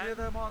Hear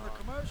them on the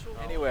commercial.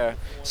 Anywhere.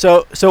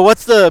 So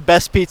what's the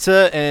best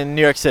pizza in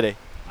New York City?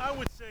 I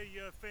would say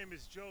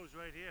famous Joe's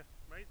right here,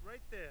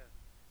 right there.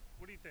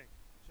 What do you think?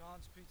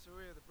 John's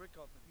Pizzeria, the brick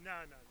oven. No.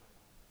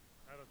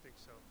 I don't think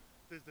so.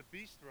 There's the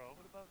Bistro.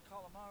 What about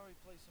Calamari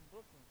place in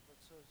Brooklyn that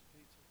serves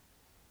pizza?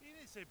 He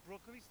didn't say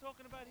Brooklyn. He's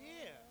talking about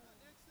here.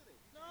 New York City.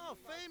 No,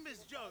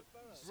 famous Joe.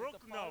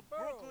 Brooklyn. No, The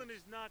five Brooklyn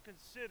boroughs. is not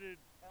considered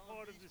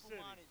part of the city.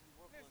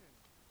 Listen,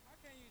 how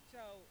can you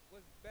tell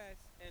what's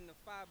best in the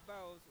five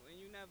boroughs when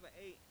you never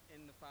ate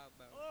in the five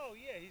boroughs? Oh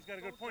yeah, he's got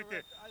a good Don't point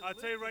there. direct- I'll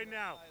tell you lived right in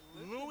now, I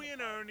lived in Louie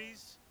the and five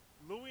Ernie's.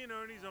 Louie and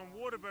Ernie's on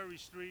Waterbury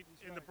Street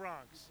He's in the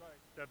right. Bronx. He's right.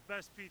 The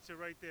best pizza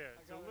right there. I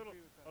It's a gotta little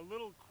agree with that. a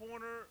little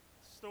corner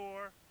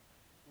store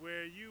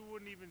where you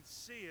wouldn't even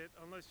see it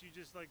unless you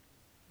just like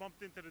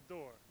bumped into the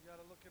door. You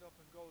gotta look it up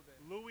and go there.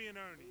 Louie and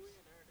Ernie's.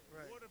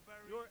 Right.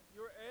 Waterbury,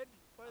 You're Ed,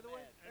 by the way?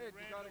 And Ed,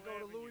 you gotta go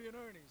to Randall Louie and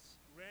Avenue. Ernie's.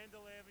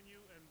 Randall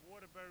Avenue and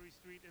Waterbury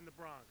Street in the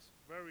Bronx.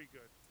 Very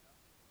good.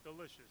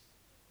 Delicious.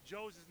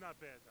 Joe's is not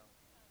bad though.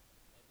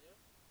 And you?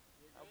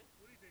 You agree?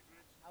 What do you think,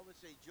 Rich? I would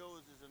say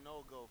Joe's is a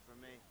no-go for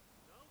me.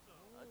 No go.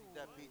 I think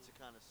that pizza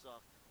kind of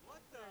sucked. What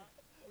the?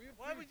 We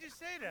Why would you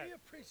say that? We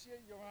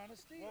appreciate your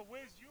honesty. Well,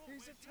 where's your?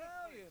 He's where's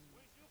Italian. Your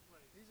place? Where's your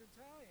place? He's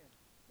Italian.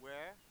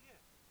 Where? Yeah.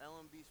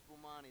 L&B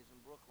Spumani's in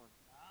Brooklyn.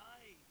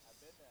 Nice. I've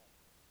been there.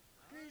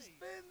 He's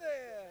Nice. been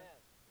there.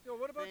 Man, Yo,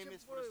 what about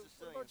Famous for your the what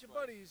Sicilian about your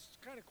slice. buddy? He's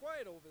kind of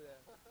quiet over there.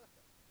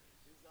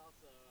 he's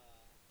also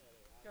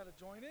anyway. Got to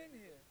join in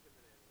here.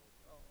 Intimidated a little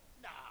bit. Oh.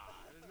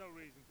 Nah, there's no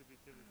reason to be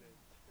intimidated.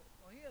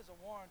 Well, he has a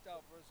warrant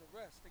out for his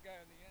arrest. The guy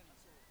on the end.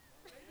 So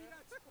maybe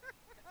that's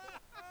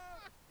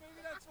maybe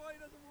that's why he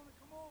doesn't want to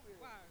come over here.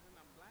 Why? Isn't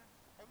I'm black?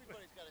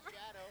 Everybody's got a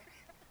shadow.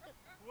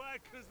 Why?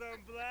 Cause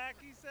I'm black,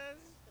 he says.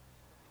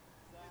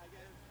 So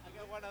I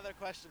got one other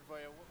question for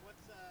you. What's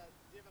do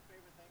you have a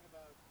favorite thing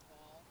about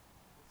fall,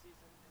 the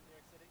season in New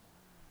York City?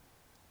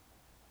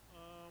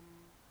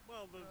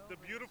 Well, the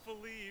beautiful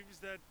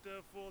leaves that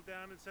fall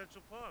down in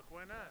Central Park.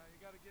 Why not? You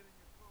got to get in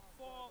your car. and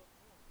Fall,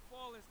 drive up north.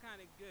 fall is kind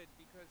of good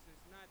because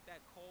it's not that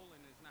cold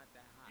and it's not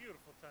that hot.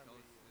 Beautiful time So of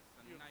it's, year. it's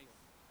a Beautiful. nice,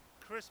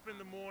 Crisp in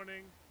the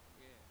morning,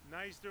 yeah.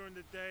 nice during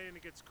the day, and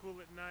it gets cool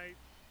at night.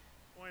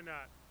 Why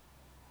not?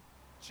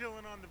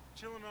 Chilling on the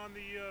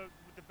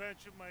with the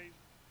bench with my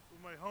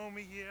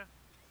homie here.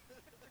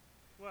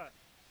 What?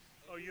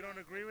 Oh, you don't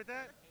agree with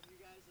that? And you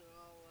guys are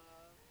all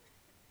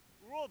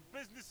We're all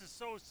business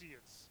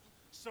associates,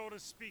 so to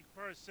speak,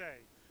 per se.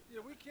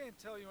 Yeah, we can't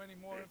tell you any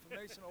more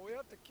information, or we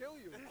have to kill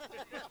you.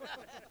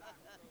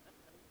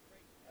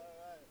 all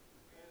right.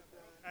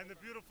 And the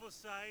beautiful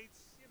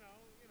sights, you know.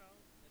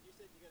 And you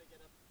said you got to get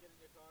in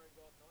your car and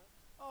go up north.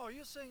 Oh,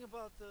 you're saying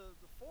about the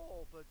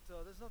fall, but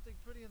there's nothing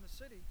pretty in the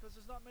city because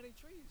there's not many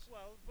trees.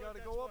 Well, You got to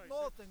that's go why up I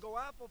north said- and go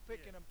apple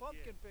picking Yeah, and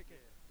pumpkin yeah, picking.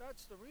 yeah.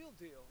 That's the real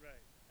deal. Right,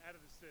 out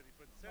of the city.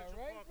 But Am I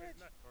Central right, Park Rich? is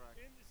not. Correct.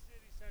 In the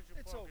city, Central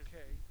It's Park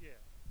okay. is. Yeah.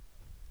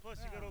 Plus,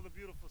 you got Yeah. all the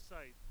beautiful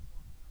sights,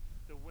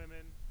 the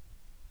women.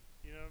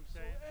 You know what I'm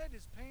So saying? Ed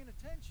is paying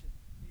attention.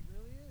 He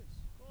really is.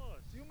 Of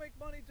course. Do you make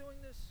money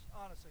doing this?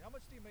 Honestly, how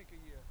much do you make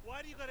a year?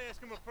 Why do you got to ask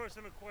him a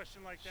personal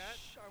question like that?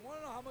 Shh, I want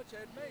to know how much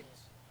Ed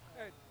makes.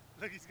 Ed,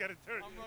 Look, he's got a turn.